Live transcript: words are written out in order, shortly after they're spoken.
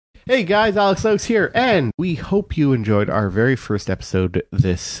Hey guys, Alex Oaks here, and we hope you enjoyed our very first episode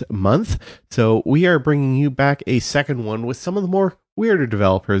this month. So we are bringing you back a second one with some of the more weirder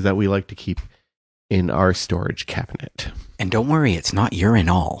developers that we like to keep in our storage cabinet. And don't worry, it's not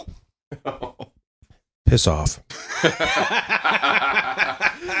urinol. Piss off.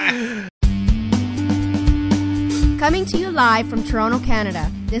 Coming to you live from Toronto,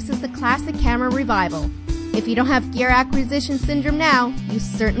 Canada, this is the Classic Camera Revival. If you don't have gear acquisition syndrome now, you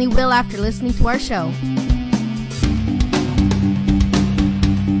certainly will after listening to our show.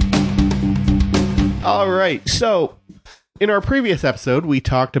 All right, so in our previous episode, we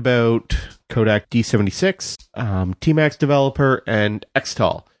talked about Kodak D76, T-Max developer, and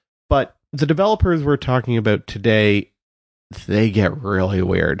Xtol. But the developers we're talking about today, they get really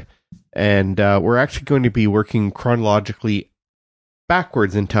weird. And we're actually going to be working chronologically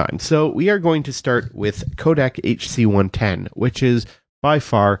backwards in time. So we are going to start with Kodak HC110, which is by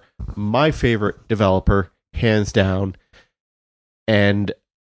far my favorite developer, hands down. And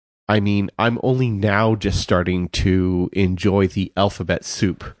I mean, I'm only now just starting to enjoy the alphabet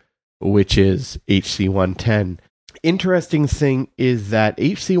soup, which is HC110. Interesting thing is that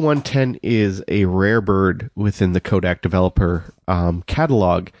HC110 is a rare bird within the Kodak developer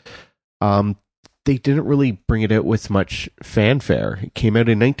catalog. They didn't really bring it out with much fanfare. It came out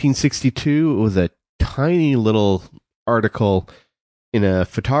in 1962. It was a tiny little article in a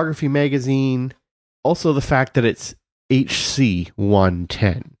photography magazine. Also, the fact that it's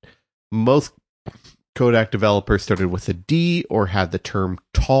HC110. Most Kodak developers started with a D or had the term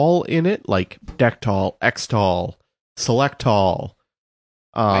tall in it, like Dectol, Xtol, Selectol.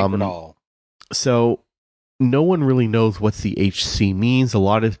 Microdol. So no one really knows what the HC means. A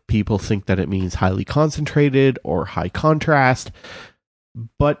lot of people think that it means highly concentrated or high contrast,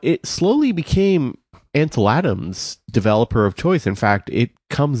 but it slowly became Ansel Adams' developer of choice. In fact, it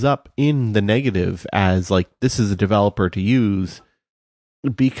comes up in the negative as like, this is a developer to use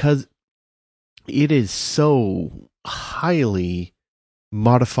because it is so highly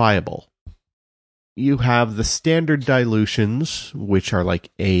modifiable. You have the standard dilutions, which are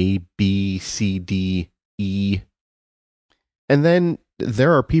like A, B, C, D, E. And then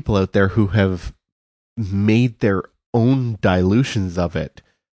there are people out there who have made their own dilutions of it.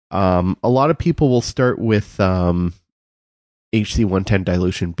 A lot of people will start with HC110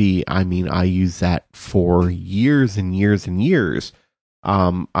 dilution B. I mean, I use that for years and years and years.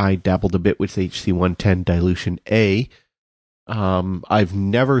 I dabbled a bit with HC110 dilution A. I've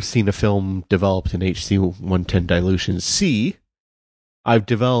never seen a film developed in HC110 dilution C. I've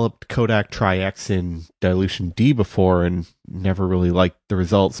developed Kodak Tri-X in dilution D before and never really liked the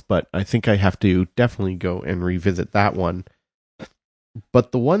results, but I think I have to definitely go and revisit that one.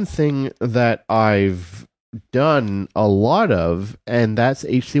 But the one thing that I've done a lot of, and that's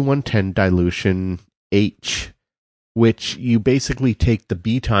HC110 dilution H, which you basically take the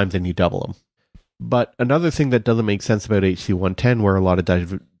B times and you double them. But another thing that doesn't make sense about HC110, where a lot of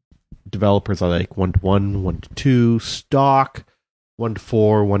developers are like 1:1, 1:2, stock,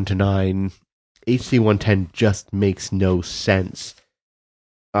 1:4, 1:9. HC110 just makes no sense.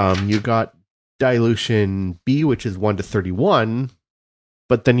 You got dilution B, which is 1:31,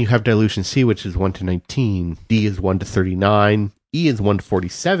 but then you have dilution C, which is 1:19. D is 1:39. E is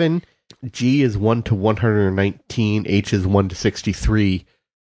 1:47. G is 1:119. H is 1:63.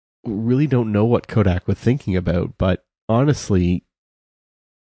 Really don't know what Kodak was thinking about, but honestly,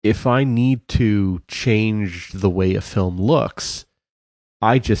 if I need to change the way a film looks,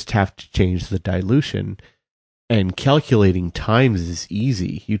 I just have to change the dilution, and calculating times is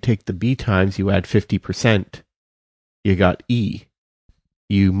easy. You take the B times, you add 50%, you got E.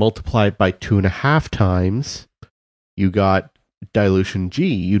 You multiply it by 2.5 times, you got dilution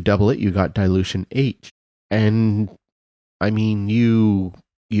G. You double it, you got dilution H. And I mean, you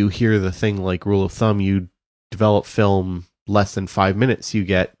hear the thing like rule of thumb, you develop film less than 5 minutes, you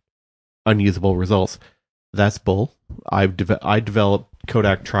get unusable results. That's bull. I developed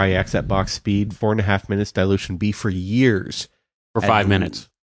Kodak Tri-X at box speed, 4.5 minutes dilution B for years. For 5 minutes.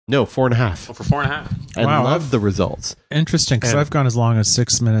 No, 4.5. Oh, for 4.5. And Wow, love the results. Interesting, because I've gone as long as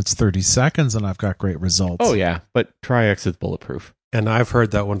 6 minutes, 30 seconds, and I've got great results. Oh yeah, but Tri-X is bulletproof. And I've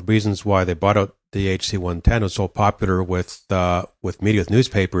heard that one of the reasons why they bought out the HC110 was so popular with media, with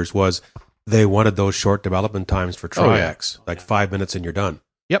newspapers, was they wanted those short development times for Tri-X, like 5 minutes and you're done.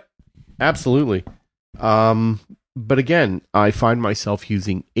 Yep, absolutely. But again, I find myself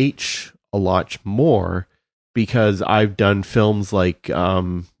using H a lot more because I've done films like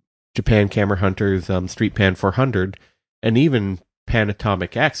Japan Camera Hunters, Street Pan 400, and even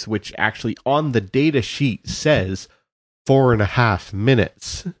Panatomic X, which actually on the data sheet says 4.5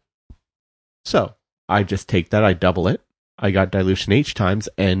 minutes. So I just take that, I double it. I got dilution H times,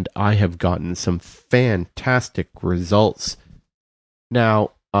 and I have gotten some fantastic results.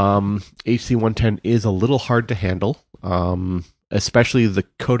 Now, HC110 is a little hard to handle, especially the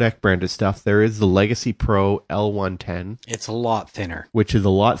Kodak branded stuff. There is the Legacy Pro L110. It's a lot thinner. Which is a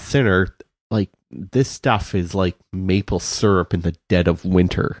lot thinner. Like, this stuff is like maple syrup in the dead of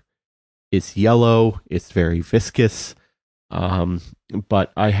winter. It's yellow, it's very viscous,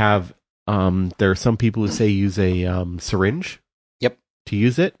 but I have... there are some people who say use a syringe. Yep. To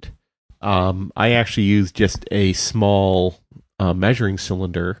use it. I actually use just a small measuring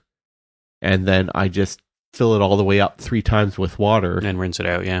cylinder, and then I just fill it all the way up 3 times with water And rinse it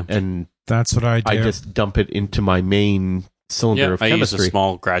out, yeah. and That's what I do. I just dump it into my main cylinder of I use chemistry. a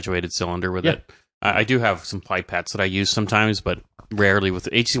small graduated cylinder with it. I do have some pipettes that I use sometimes, but rarely. With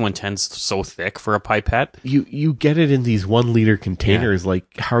HC110's so thick for a pipette. You get it in these 1 liter containers. Like,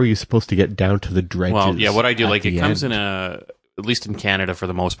 how are you supposed to get down to the dredges? Well, yeah, what I do, at like, it the comes end? in at least in Canada for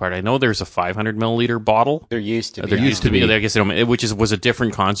the most part. I know there's a 500 milliliter bottle. There used to be. There used to be. I guess which was a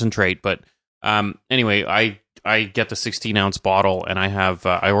different concentrate. But anyway, I get the 16 ounce bottle, and I have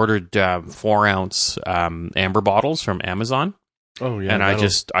I ordered 4 ounce amber bottles from Amazon. Oh yeah, and I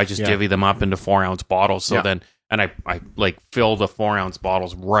just divvy them up into 4 ounce bottles. So then, and I like fill the 4 ounce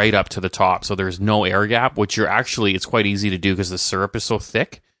bottles right up to the top, so there's no air gap. Which it's quite easy to do because the syrup is so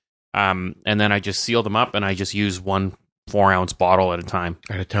thick. And then I just seal them up, and I just use 1 4 ounce bottle at a time.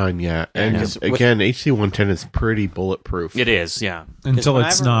 At a time, yeah. And Yeah. again, HC110 is pretty bulletproof. It is, yeah. Until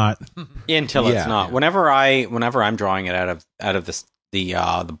it's whenever- not. Until Yeah. it's not. Whenever I'm drawing it out of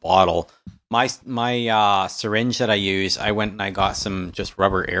the bottle, my syringe that I use, I went and I got some just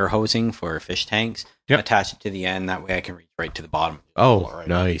rubber air hosing for fish tanks. Yep. Attach it to the end. That way I can reach right to the bottom. Oh, Right.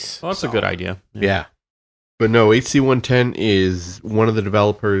 nice. Well, that's a good idea. Yeah. But no, HC110 is one of the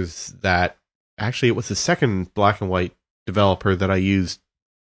developers that actually it was the second black and white developer that I used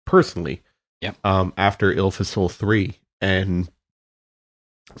personally. Yep. After Ilfisol 3. And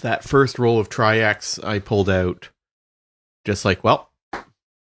that first roll of Tri-X I pulled out just like, well,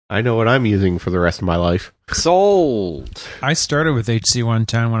 I know what I'm using for the rest of my life. Sold. I started with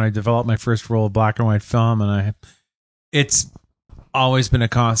HC110 when I developed my first roll of black and white film, and it's always been a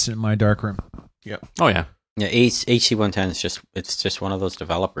constant in my darkroom. Oh, yeah. Yeah, HC110 is just one of those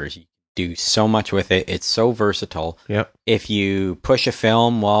developers. You do so much with it. It's so versatile. Yep. If you push a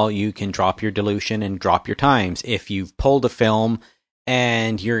film, well, you can drop your dilution and drop your times. If you've pulled a film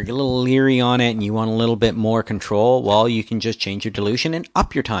and you're a little leery on it and you want a little bit more control, well, you can just change your dilution and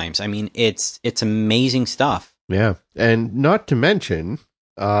up your times. I mean, it's amazing stuff. Yeah. And not to mention,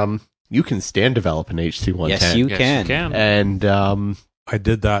 you can stand develop an HC110. Yes, you Yes, can. you can. And I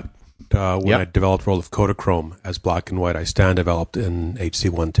did that when Yep. I developed roll of Kodachrome as black and white. I stand developed in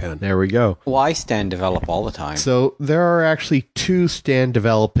HC110. there we go. Well, I stand develop all the time. So there are actually 2 stand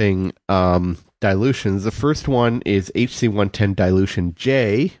developing dilutions. The first one is HC110 Dilution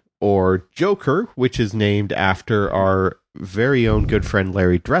J, or Joker, which is named after our very own good friend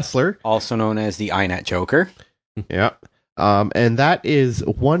Larry Dressler. Also known as the INET Joker. Yeah. And that is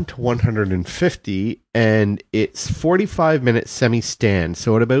 1 to 150, and it's 45-minute semi-stand.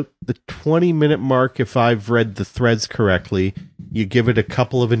 So at about the 20-minute mark, if I've read the threads correctly, you give it a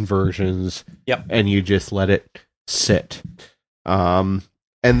couple of inversions, Yep. and you just let it sit.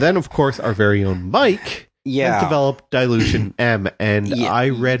 And then, of course, our very own Mike Yeah. has developed Dilution M, and Yeah, I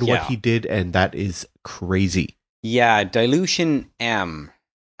read what yeah. he did, and that is crazy. Yeah, Dilution M.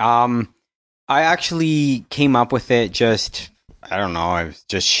 I actually came up with it just, I don't know, it was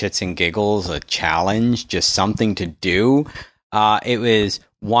just shits and giggles, a challenge, just something to do. It was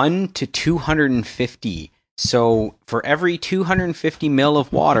 1 to 250. So for every 250 mil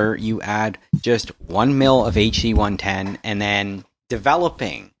of water, you add just 1 mil of HC110, and then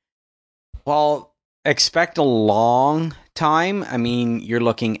developing. Well, expect a long time. I mean, you're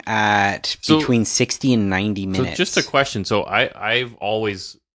looking at So- between 60 and 90 minutes. So just a question. So I've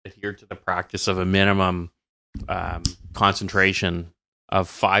always adhered to the practice of a minimum concentration of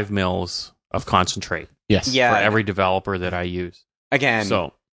 5 mils of concentrate Yes. Yeah. for every developer that I use. Again,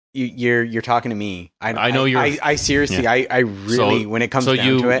 So you're talking to me. I know you're- I seriously, Yeah. I really, when it comes so down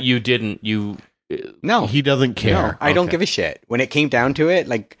you to it, you didn't you no, He doesn't care. no, I don't Okay. give a shit. When it came down to it,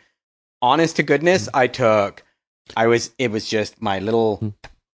 like, honest to goodness, it was just my little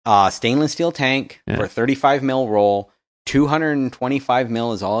stainless steel tank Yeah. for 35 mil roll. 225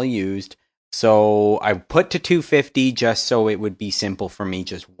 mil is all used. So I put to 250 just so it would be simple for me.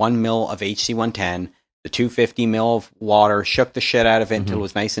 Just 1 mil of HC110, the 250 mil of water, shook the shit out of it until it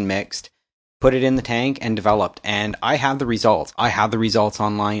was nice and mixed. put it in the tank, and developed. And I have the results. I have the results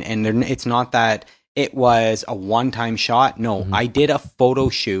online, and it's not that it was a one-time shot. No, I did a photo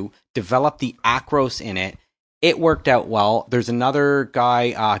shoot, developed the Acros in it. It worked out well. There's another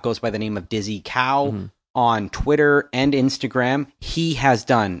guy goes by the name of Dizzy Cow on Twitter and Instagram. He has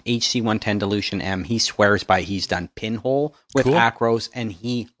done HC110 Dilution M. He swears by he's done pinhole with Acros, and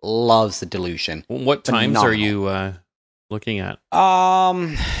he loves the dilution. What times are you looking at?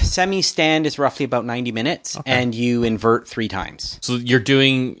 Semi-stand is roughly about 90 minutes, and you invert 3 times. So you're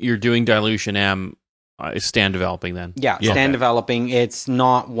doing Dilution M stand developing then? Yeah, stand developing. It's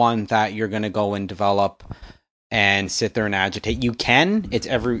not one that you're going to go and develop and sit there and agitate. You can.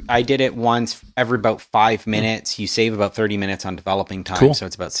 I did it once every about 5 minutes. You save about 30 minutes on developing time, so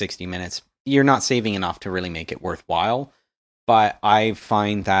it's about 60 minutes. You're not saving enough to really make it worthwhile. But I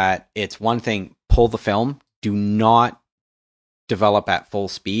find that it's one thing, pull the film. Do not develop at full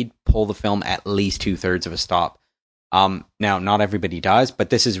speed. Pull the film at least 2/3 of a stop. Now, not everybody does, but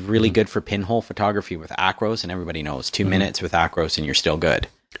this is really good for pinhole photography with Acros, and everybody knows 2 minutes with Acros and you're still good.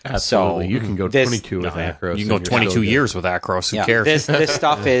 Absolutely, you can go 22 with Acros. You can go 22 years with Acros. Who cares? This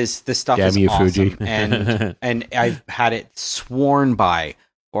stuff is awesome, Fuji. and I've had it sworn by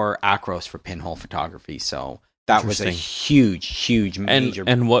for Acros for pinhole photography. So that was a huge major.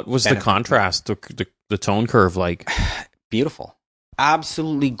 And what was the contrast? The tone curve like? Beautiful,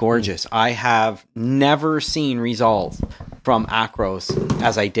 absolutely gorgeous. I have never seen results from Acros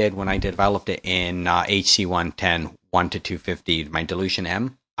as I did when I developed it in HC110 1-250, my Dilution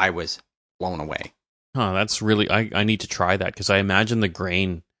M. I was blown away. Huh, that's really... I need to try that, because I imagine the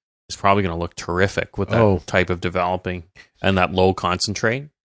grain is probably going to look terrific with that type of developing and that low concentrate.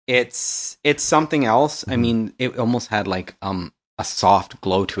 It's something else. I mean, it almost had like a soft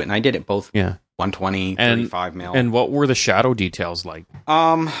glow to it, and I did it both 120, 35 mil. And what were the shadow details like?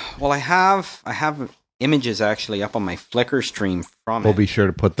 Well, I have images actually up on my Flickr stream from We'll be sure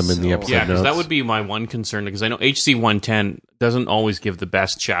to put them in the episode notes. because that would be my one concern, because I know HC110 doesn't always give the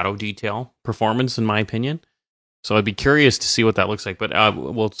best shadow detail performance, in my opinion. So I'd be curious to see what that looks like. But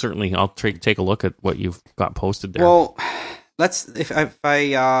I'll take a look at what you've got posted there. Well, if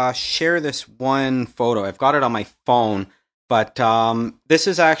I share this one photo, I've got it on my phone. But this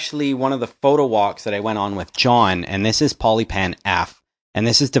is actually one of the photo walks that I went on with John, and this is Polypan F. And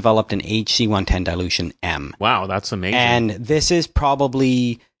this is developed in HC110 Dilution M. Wow, that's amazing. And this is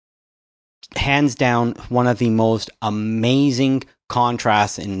probably, hands down, one of the most amazing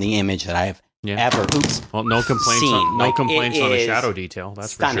contrasts in the image that I've ever Well, no complaints seen. No complaints on the shadow detail,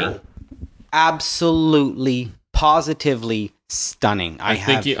 that's stunning. for sure. Absolutely, positively stunning. I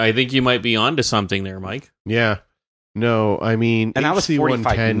think you might be onto something there, Mike. Yeah. No, I mean... And that was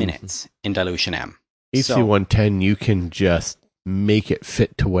 45 minutes in Dilution M. HC110, you can just make it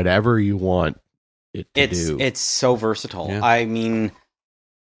fit to whatever you want it to do. It's so versatile. Yeah. I mean,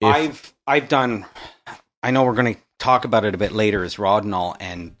 I've done... I know we're going to talk about it a bit later, is Rodinal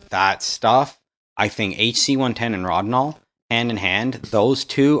and that stuff. I think HC110 and Rodinal, hand in hand, those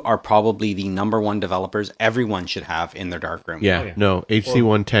two are probably the number one developers everyone should have in their darkroom. Yeah, no,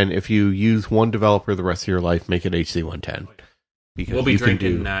 HC110, if you use one developer the rest of your life, make it HC110. Because we'll be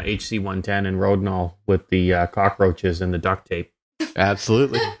drinking HC110 and Rodinal with the cockroaches and the duct tape.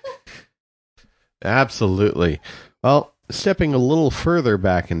 Absolutely. Absolutely. Well, stepping a little further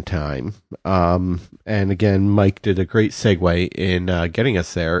back in time, and again, Mike did a great segue in getting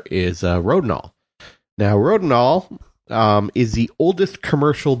us there, is Rodinal. Now, Rodinal is the oldest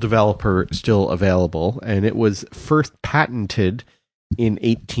commercial developer still available, and it was first patented in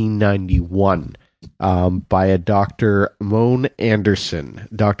 1891 by a Dr. Moan Anderson.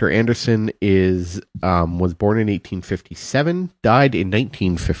 Dr. Anderson was born in 1857, died in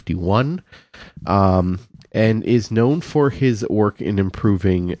 1951, and is known for his work in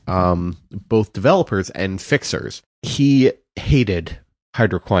improving both developers and fixers. He hated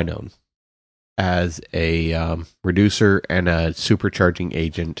hydroquinone as a reducer and a supercharging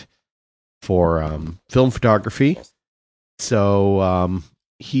agent for film photography. So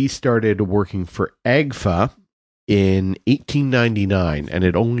he started working for AGFA in 1899, and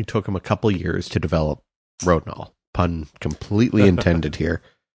it only took him a couple years to develop Rodinal. Pun completely intended here.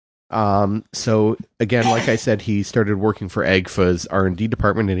 So again, like I said, he started working for AGFA's R&D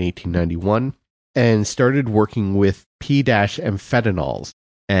department in 1891 and started working with P-amphetanols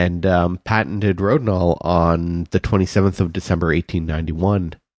and patented Rodinal on the 27th of December,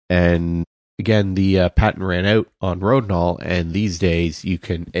 1891. And again, the patent ran out on Rodinal, and these days you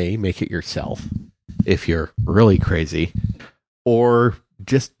can make it yourself if you're really crazy, or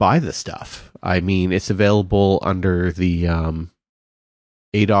just buy the stuff. I mean, it's available under the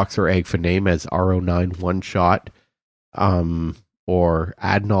Adox or Agfaname as RO9 one shot, or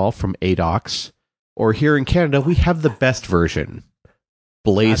Adnol from Adox, or here in Canada we have the best version,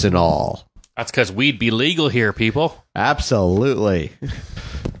 Blazonol. That's because we'd be legal here, people. Absolutely.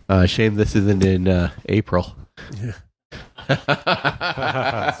 Shame this isn't in April. That'd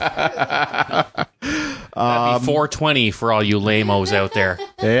be 420 for all you lamos out there.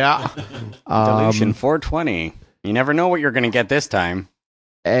 Yeah. Dilution 420. You never know what you're going to get this time.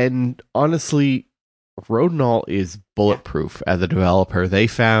 And honestly, Rodinol is bulletproof as a developer. They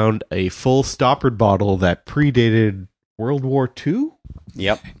found a full stoppered bottle that predated World War II.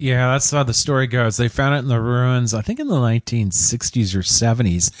 Yep. Yeah, that's how the story goes. They found it in the ruins, I think in the 1960s or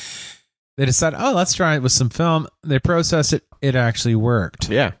 70s. They decided, let's try it with some film. They processed it. It actually worked.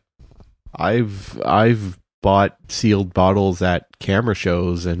 Yeah. I've bought sealed bottles at camera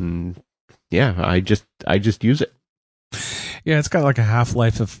shows, and yeah, I just use it. Yeah, it's got like a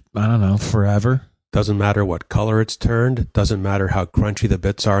half-life of, I don't know, forever. Doesn't matter what color it's turned. Doesn't matter how crunchy the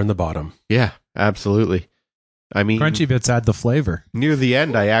bits are in the bottom. Yeah, absolutely. I mean, Crunchy bits add the flavor. Near the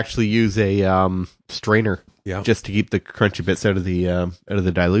end, I actually use a strainer, just to keep the crunchy bits out of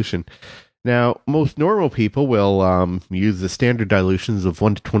the dilution. Now, most normal people will use the standard dilutions of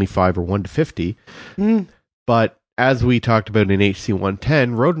 1 to 25 or 1 to 50. But as we talked about in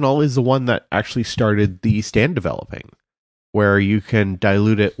HC110, Rodinol is the one that actually started the stand developing, where you can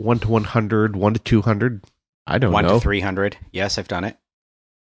dilute it 1 to 100, 1 to 200. I don't know. 1 to 300. Yes, I've done it.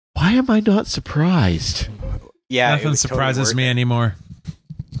 Why am I not surprised? Yeah, Nothing surprises me anymore.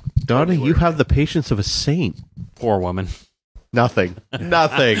 Donna, you have the patience of a saint. Poor woman. Nothing.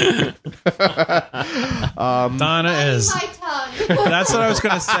 Donna is. My tongue. That's what I was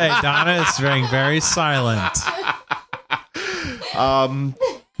going to say. Donna is being very silent.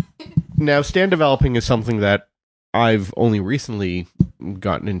 Now, stand developing is something that I've only recently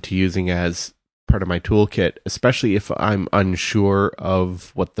gotten into using as part of my toolkit, especially if I'm unsure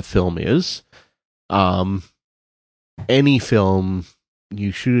of what the film is. Any film,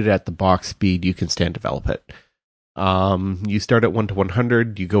 you shoot it at the box speed, you can stand develop it. You start at 1 to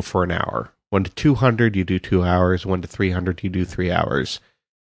 100, you go for an hour. 1 to 200, you do 2 hours. 1 to 300, you do 3 hours.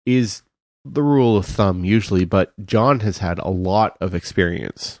 Is the rule of thumb usually, but John has had a lot of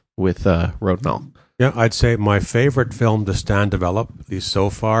experience with Rodinol. Yeah, I'd say my favorite film to stand develop, at least so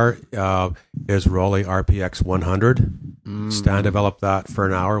far, is Rolly RPX 100. Stand develop that for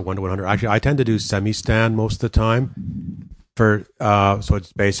an hour, 1 to 100. Actually, I tend to do semi-stand most of the time. So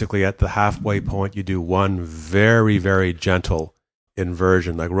it's basically at the halfway point, you do one very, very gentle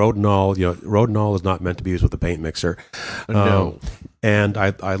inversion. Like Rodinol, Rodinol is not meant to be used with a paint mixer. No. And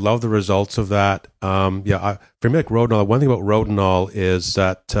I love the results of that. For me, like Rodinol, one thing about Rodinol is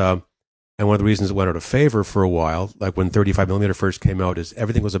that, and one of the reasons it went out of favor for a while, like when 35mm first came out, is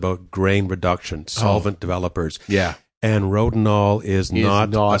everything was about grain reduction, solvent developers. Yeah. And Rodinol is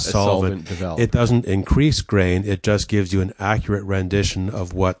not a solvent. developer. It doesn't increase grain. It just gives you an accurate rendition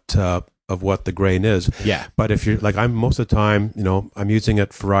of what the grain is. Yeah. But if you're like, I'm most of the time, I'm using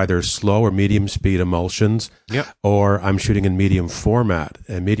it for either slow or medium speed emulsions. Yep. Or I'm shooting in medium format.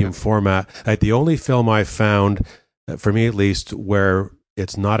 And medium format, like the only film I found, for me at least, where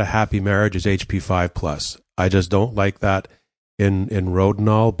it's not a happy marriage is HP5+. I just don't like that in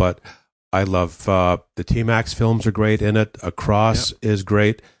Rodinol, but I love the T-Max films are great in it. Across is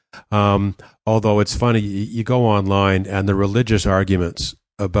great. Although it's funny, you go online and the religious arguments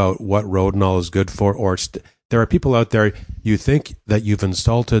about what Rodinol is good for, or there are people out there, you think that you've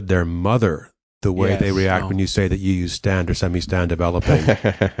insulted their mother the way they react when you say that you use stand or semi-stand developing.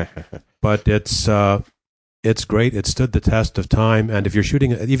 But it's great. It stood the test of time. And if you're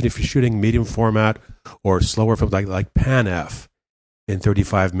shooting, even if you're shooting medium format or slower film, like Pan F in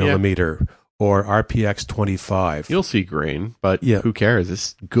 35mm or RPX 25, You'll see grain, but who cares?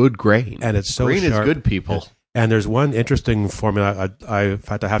 It's good grain. and it's so grain sharp. is good, people. And there's one interesting formula I've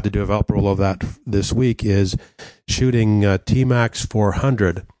had to have to do a develop roll of that this week is shooting T-Max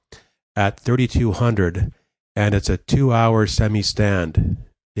 400 at 3200, and it's a 2-hour semi-stand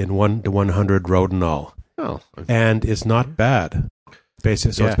in 1 to 100 Rodinol. Oh. And it's not bad. So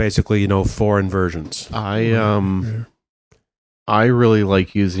it's basically, 4 inversions. I really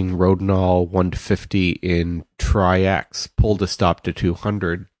like using Rodinol 1 to 50 in Tri-X, pull to stop to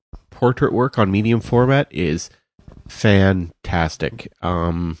 200. Portrait work on medium format is fantastic.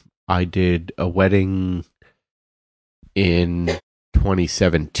 I did a wedding in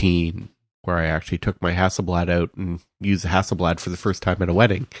 2017 where I actually took my Hasselblad out and used the Hasselblad for the first time at a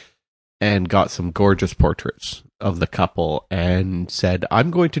wedding and got some gorgeous portraits of the couple and said, I'm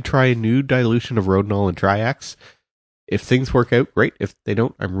going to try a new dilution of Rodinol and Tri-X. if things work out, great. If they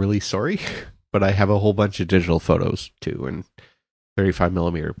don't, I'm really sorry. But I have a whole bunch of digital photos too, and 35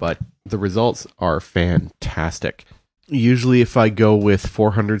 millimeter. But the results are fantastic. Usually, if I go with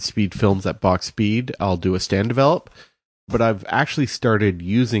 400 speed films at box speed, I'll do a stand develop. But I've actually started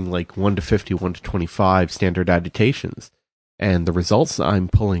using like 1:50, 1:25 standard agitations. And the results I'm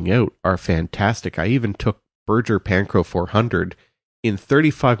pulling out are fantastic. I even took Berger Panchro 400 in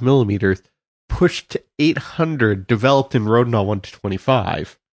 35 millimeters, pushed to 800, developed in Rodinal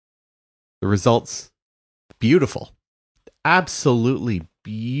 1:25. The results, beautiful. Absolutely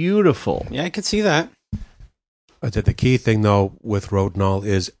beautiful. Yeah, I could see that. I'd say the key thing, though, with Rodinal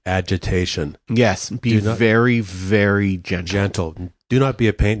is agitation. Yes, be very, very gentle. Gentle. Do not be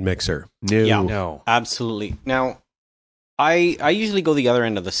a paint mixer. No. Yeah. No. Absolutely. Now, I usually go the other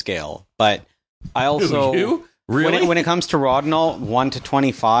end of the scale, but I also... You? Really? When it comes to Rodinal,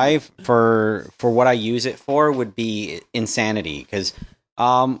 1:25 for what I use it for would be insanity. Because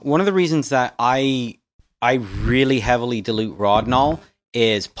one of the reasons that I really heavily dilute Rodinal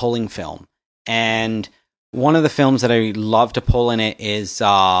is pulling film. And one of the films that I love to pull in it is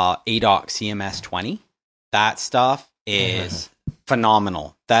ADOC CMS 20. That stuff is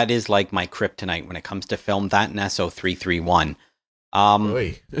phenomenal. That is like my kryptonite when it comes to film. That and SO331.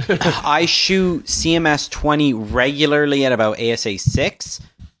 I shoot CMS 20 regularly at about ASA 6.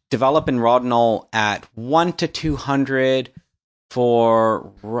 Develop in Rodinal at 1:200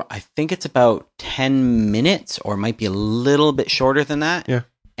 for, I think it's about 10 minutes, or it might be a little bit shorter than that. Yeah.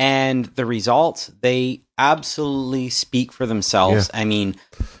 And the results, they absolutely speak for themselves. Yeah. I mean,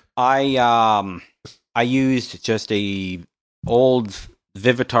 I used just a old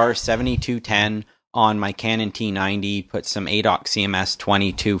Vivitar 7210 on my Canon T90, put some ADOC CMS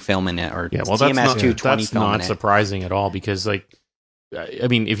 22 film in it, or CMS 220 that's film in not it. surprising at all, because like, I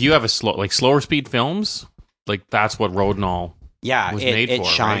mean, if you have a slower speed films, like that's what Rodinal Yeah, was it, made it for,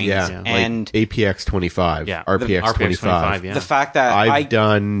 shines. right? Yeah, And like APX 25, Yeah. RPX 25. yeah. the fact that I've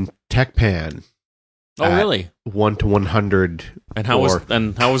done TechPan Oh, really? 1:100. And how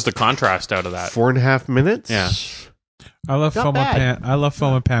was the contrast out of that? 4.5 minutes? Yeah. I love Not bad. Fomapan. I love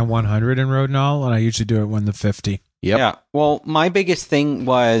Fomapan 100 in Rodinal, and I usually do it 1:50. Yep. Yeah. Well, my biggest thing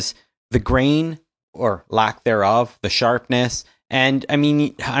was the grain or lack thereof, the sharpness. And I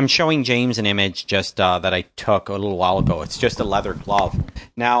mean, I'm showing James an image just that I took a little while ago. It's just a leather glove.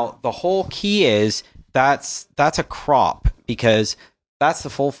 Now, the whole key is that's a crop, because that's the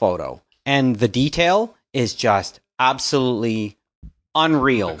full photo. And the detail is just absolutely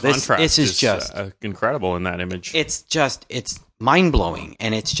unreal. The contrast This is just incredible in that image. it's mind-blowing,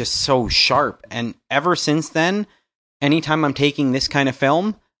 and it's just so sharp. And ever since then, anytime I'm taking this kind of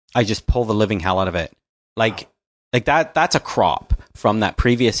film, I just pull the living hell out of it. Like that's a crop from that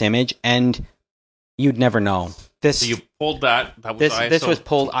previous image, and you'd never know. So you pulled that was this was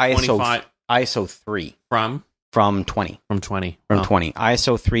pulled 25 ISO 3 from 20. From 20. From Oh. 20.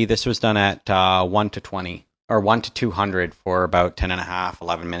 ISO 3, this was done at 1:20 or 1:200 for about 10 and a half,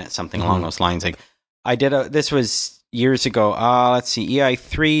 11 minutes, something along those lines. Like I did this was years ago. Let's see,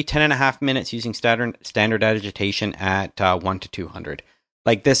 EI3, 10 and a half minutes using standard agitation at 1:200.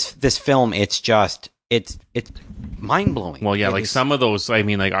 Like this film, it's mind blowing. Well, yeah, It like is- some of those, I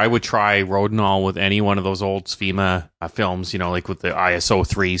mean, like I would try Rodinal with any one of those old Sfima films, you know, like with the ISO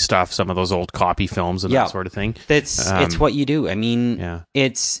 3 stuff, some of those old copy films and Yeah. that sort of thing. it's what you do. I mean, Yeah.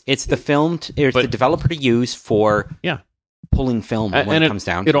 it's the film, it's But- the developer to use for Yeah. pulling film when And it comes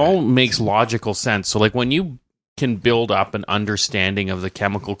down to it all makes logical sense. So like when you can build up an understanding of the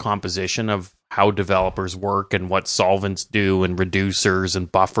chemical composition of how developers work and what solvents do and reducers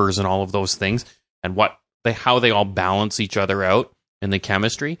and buffers and all of those things, and how they all balance each other out in the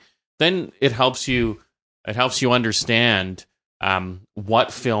chemistry, then it helps you understand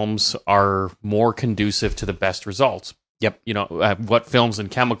what films are more conducive to the best results. Yep. You know, what films and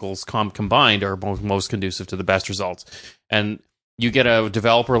chemicals combined are most conducive to the best results. And you get a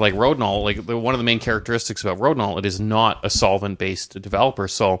developer like Rodinal, like one of the main characteristics about Rodinal, it is not a solvent-based developer,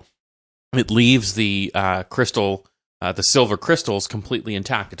 so it leaves the crystal, the silver crystals completely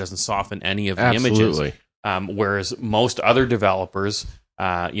intact. It doesn't soften any of the Absolutely. images. Whereas most other developers,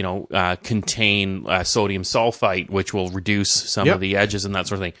 contain sodium sulfite, which will reduce some Yep. of the edges and that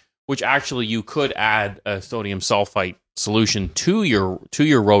sort of thing. Which actually you could add a sodium sulfite solution to your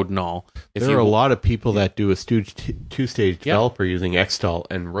Rodinal. If There you are a lot of people that do a two-stage developer using Xtal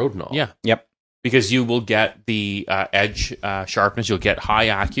and Rodinal. Yeah. Yep. Because you will get the edge sharpness, you'll get high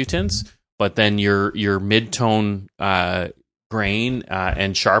accutance, but then your mid-tone grain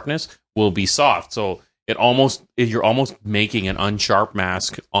and sharpness will be soft. So you're almost making an unsharp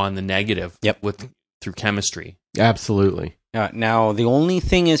mask on the negative. Yep. Through chemistry. Absolutely. Now, the only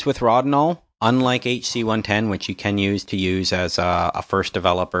thing is with Rodinal, unlike HC110, which you can use as a first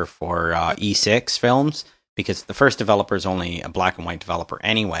developer for E6 films, because the first developer is only a black and white developer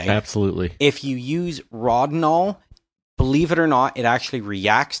anyway. Absolutely. If you use Rodinal, believe it or not, it actually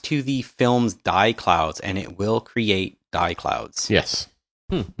reacts to the film's dye clouds, and it will create dye clouds. Yes.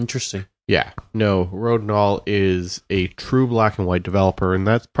 Interesting. Yeah. No, Rodinal is a true black and white developer, and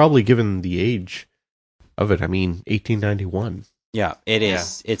that's probably given the age of it. I mean, 1891. Yeah, it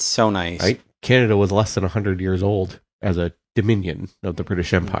is. Yeah. It's so nice. Right? Canada was less than 100 years old as a dominion of the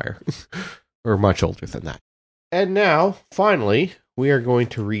British Empire. Or much older than that. And now, finally, we are going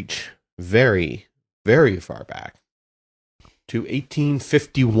to reach very, very far back to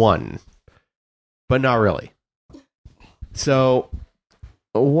 1851. But not really. So,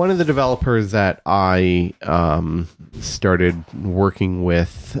 one of the developers that I started working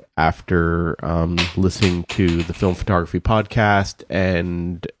with after listening to the Film Photography Podcast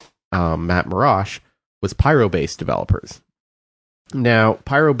and Matt Marash was Pyro-based developers. Now,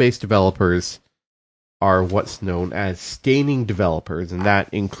 Pyro-based developers are what's known as staining developers, and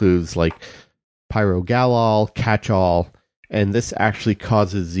that includes like Pyrogalol, Catchall, and this actually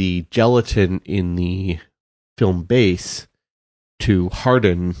causes the gelatin in the film base to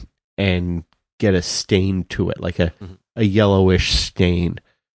harden and get a stain to it, like a yellowish stain.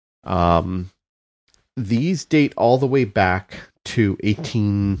 These date all the way back to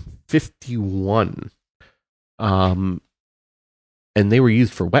 1851. And they were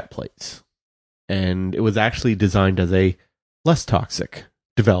used for wet plates. And it was actually designed as a less toxic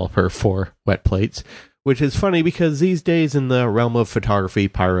developer for wet plates, which is funny because these days in the realm of photography,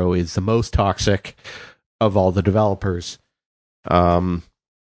 Pyro is the most toxic of all the developers. So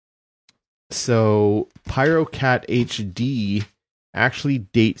PyroCat HD actually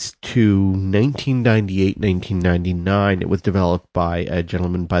dates to 1998, 1999. It was developed by a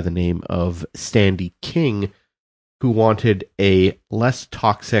gentleman by the name of Sandy King, who wanted a less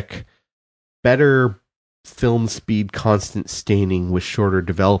toxic, better film speed constant staining with shorter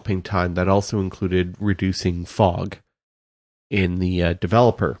developing time that also included reducing fog in the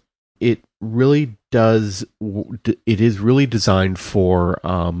developer. It really does, it is really designed for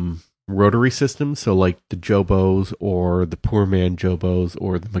rotary systems, so like the Jobos or the Poor Man Jobos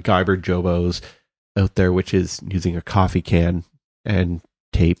or the MacGyver Jobos out there, which is using a coffee can and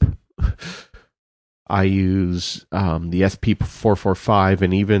tape. I use the SP445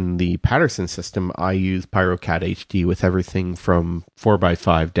 and even the Patterson system. I use PyroCat HD with everything from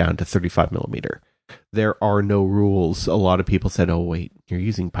 4x5 down to 35mm. There are no rules. A lot of people said, oh, wait, you're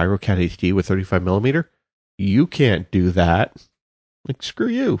using PyroCat HD with 35mm? You can't do that. Like, screw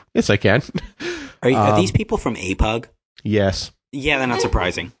you. Yes, I can. Are these people from APUG? Yes. Yeah, they're not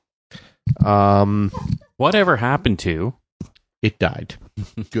surprising. Whatever happened to? It died.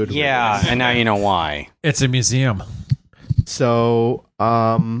 Good. Yeah, and now you know why. It's a museum. So,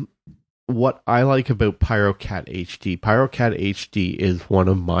 what I like about PyroCat HD is one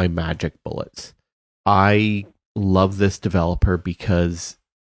of my magic bullets. I love this developer because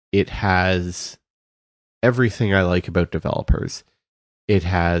it has everything I like about developers. It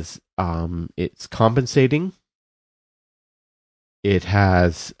has, it's compensating. It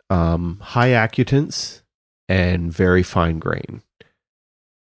has high accutance and very fine grain.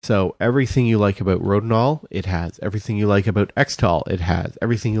 So everything you like about Rodinal, it has. Everything you like about Xtol, it has.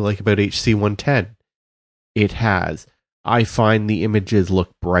 Everything you like about HC110, it has. I find the images look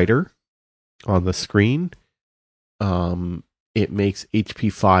brighter on the screen. It makes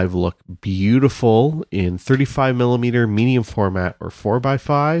HP5 look beautiful in 35mm medium format or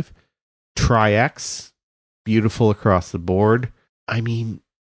 4x5. Tri-X, beautiful across the board. I mean,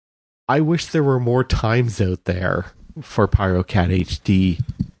 I wish there were more times out there for PyroCat HD.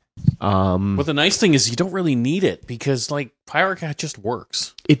 Well, the nice thing is you don't really need it because, like, PyroCat just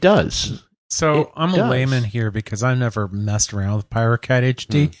works. It does. So I'm a layman here because I've never messed around with PyroCat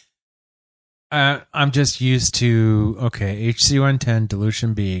HD. I'm just used to, okay, HC110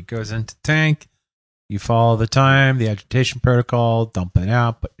 dilution B goes into tank. You follow the time, the agitation protocol, dump it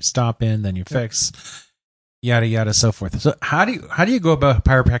out, put your stop in, then you fix, yada yada, so forth. So how do you go about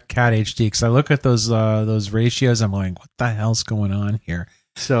PyroCat HD? Because I look at those ratios, I'm like, what the hell's going on here?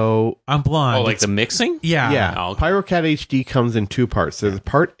 So I'm blind. Oh, like the mixing? Yeah. Yeah. Oh, okay. PyroCat HD comes in two parts. There's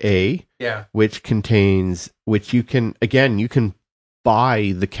part A, which you can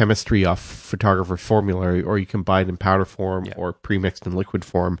buy the chemistry off Photographer's Formulary, or you can buy it in powder form or pre-mixed in liquid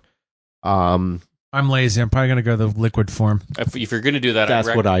form. I'm lazy. I'm probably going to go the liquid form. If you're going to do that,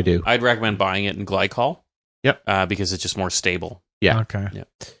 that's what I do. I'd recommend buying it in glycol. Yep. Because it's just more stable. Yeah. Okay. Yeah.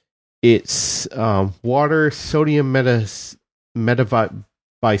 It's water, sodium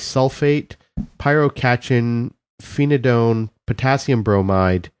metabisulfate, pyrocatchin, phenidone, potassium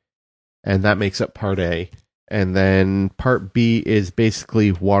bromide, and that makes up part A. And then part B is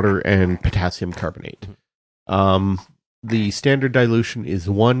basically water and potassium carbonate. The standard dilution is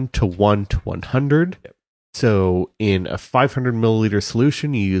 1 to 1 to 100. Yep. So in a 500 milliliter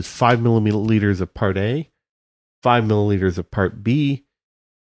solution, you use 5 milliliters of part A, 5 milliliters of part B,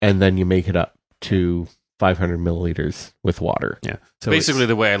 and then you make it up to 500 milliliters with water. Yeah. So basically,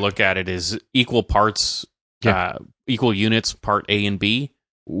 the way I look at it is equal parts, equal units, part A and B.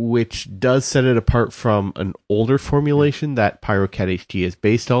 Which does set it apart from an older formulation that PyroCat HT is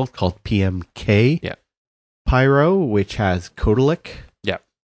based on, called PMK. Yeah. Pyro, which has Kodalek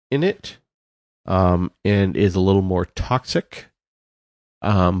in it, and is a little more toxic.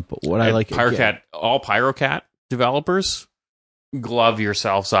 But what I like... all PyroCat developers, glove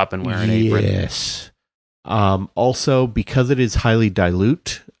yourselves up and wear an apron. Yes. Also, because it is highly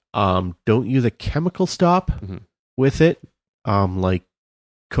dilute, don't use a chemical stop with it, like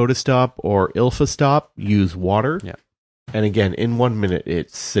Codastop or Ilfastop. Use water. Yeah. And again, in 1 minute,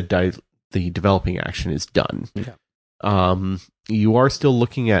 it's the developing action is done. Yeah. You are still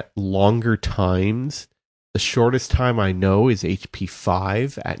looking at longer times. The shortest time I know is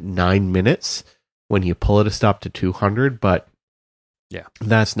HP5 at 9 minutes when you pull it a stop to 200, but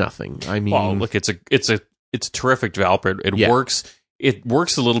that's nothing. I mean, well, look, it's a terrific developer. It works. It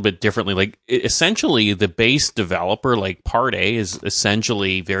works a little bit differently. Like essentially, the base developer, like Part A, is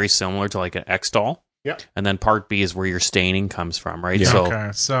essentially very similar to like an Xtol. Yeah. And then Part B is where your staining comes from, right?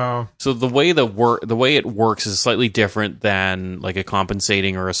 Yeah. So the way it works is slightly different than like a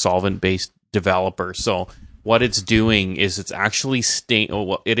compensating or a solvent based developer. So what it's doing is it's actually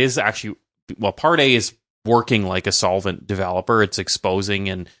Part A is working like a solvent developer. It's exposing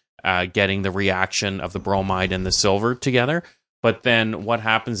and getting the reaction of the bromide and the silver together. But then what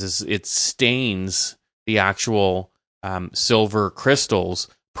happens is it stains the actual silver crystals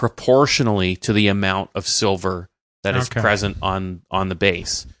proportionally to the amount of silver that is present on the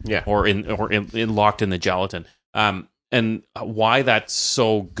base, or in locked in the gelatin. And why that's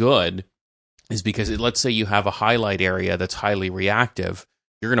so good is because let's say you have a highlight area that's highly reactive,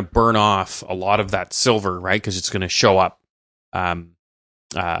 you're going to burn off a lot of that silver, right? Because it's going to show up,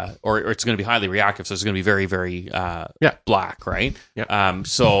 or it's going to be highly reactive, so it's going to be very, very black, right? Yeah.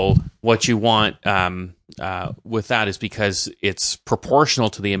 So what you want with that is because it's proportional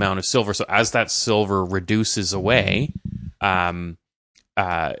to the amount of silver. So as that silver reduces away,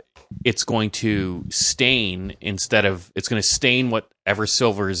 it's going to stain it's going to stain whatever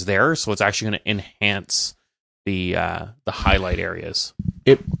silver is there. So it's actually going to enhance the highlight areas.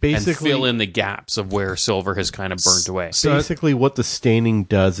 It basically and fill in the gaps of where silver has kind of burnt away. So basically, what the staining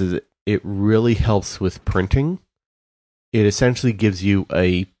does is it really helps with printing. It essentially gives you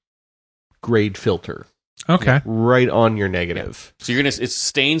a grade filter. Okay. Right on your negative. So it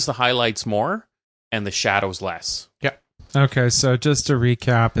stains the highlights more and the shadows less. Yeah. Okay, so just to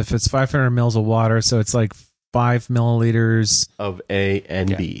recap, if it's 500 mils of water, so it's like 5 milliliters of A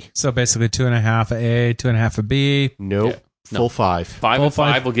and B. So basically 2.5 of A, 2.5 of B. Nope. Full 5. 5 and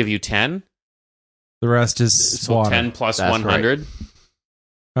 5 will give you 10. The rest is so water. 10 plus 100. Right.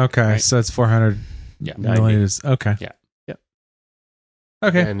 Okay, right. So it's 400 milliliters. Okay. Yeah.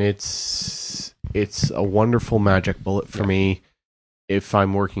 Okay. And it's a wonderful magic bullet for me. If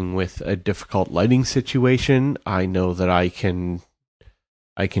I'm working with a difficult lighting situation, I know that I can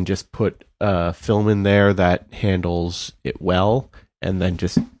just put a film in there that handles it well, and then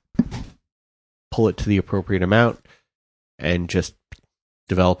just pull it to the appropriate amount and just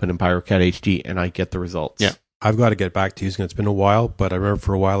develop it in PyroCat HD, and I get the results. Yeah. I've got to get back to using it. It's been a while, but I remember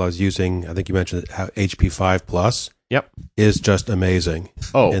for a while I was using, I think you mentioned it, HP5 Plus. Yep. Is just amazing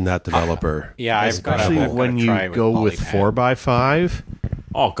in that developer. Especially when you go with 4x5.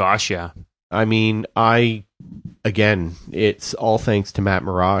 Oh, gosh, yeah. I mean, again, it's all thanks to Matt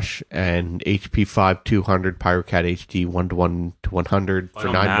Marash and HP5 200 PyroCat HD 1 to 100 for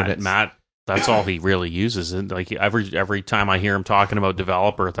 9 minutes. Matt, that's all he really uses. Like every time I hear him talking about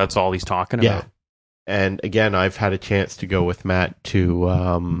developer, that's all he's talking about. And again, I've had a chance to go with Matt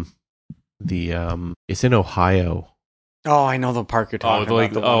to it's in Ohio. Oh, I know the park you're talking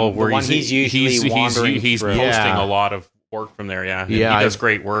about. Where he's usually wandering he's through. posting a lot of work from there. Yeah, he does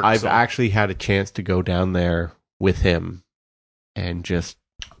great work. I've actually had a chance to go down there with him, and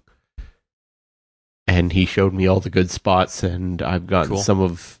he showed me all the good spots, and I've gotten some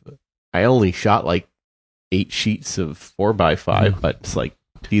of. I only shot like 8 sheets of 4x5, but it's like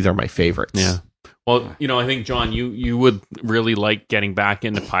these are my favorites. Yeah. Well, I think, John, you would really like getting back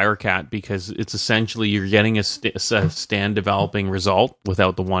into PyroCat because it's essentially you're getting a stand developing result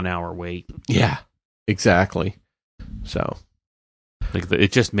without the 1 hour wait. Yeah, exactly. So, like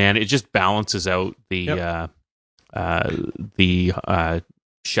it just balances out the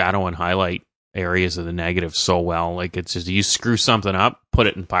shadow and highlight areas of the negative so well. Like it's just you screw something up, put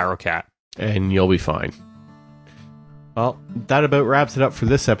it in PyroCat, and you'll be fine. Well, that about wraps it up for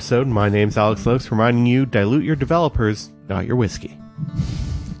this episode. My name's Alex Lokes, reminding you, dilute your developers, not your whiskey.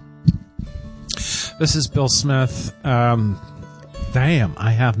 This is Bill Smith. Damn,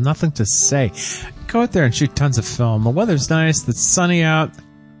 I have nothing to say. Go out there and shoot tons of film. The weather's nice, it's sunny out.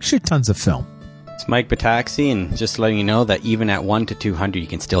 Shoot tons of film. It's Mike Bataxi, and just letting you know that even at 1 to 200, you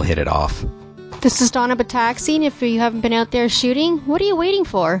can still hit it off. This is Donna Bataxi, and if you haven't been out there shooting, what are you waiting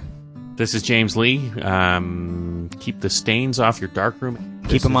for? This is James Lee. Keep the stains off your darkroom.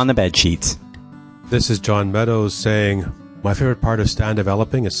 Keep them on the bed sheets. This is John Meadows saying, my favorite part of stand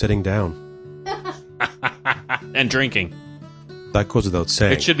developing is sitting down. And drinking. That goes without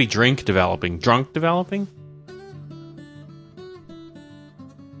saying. It should be drink developing. Drunk developing?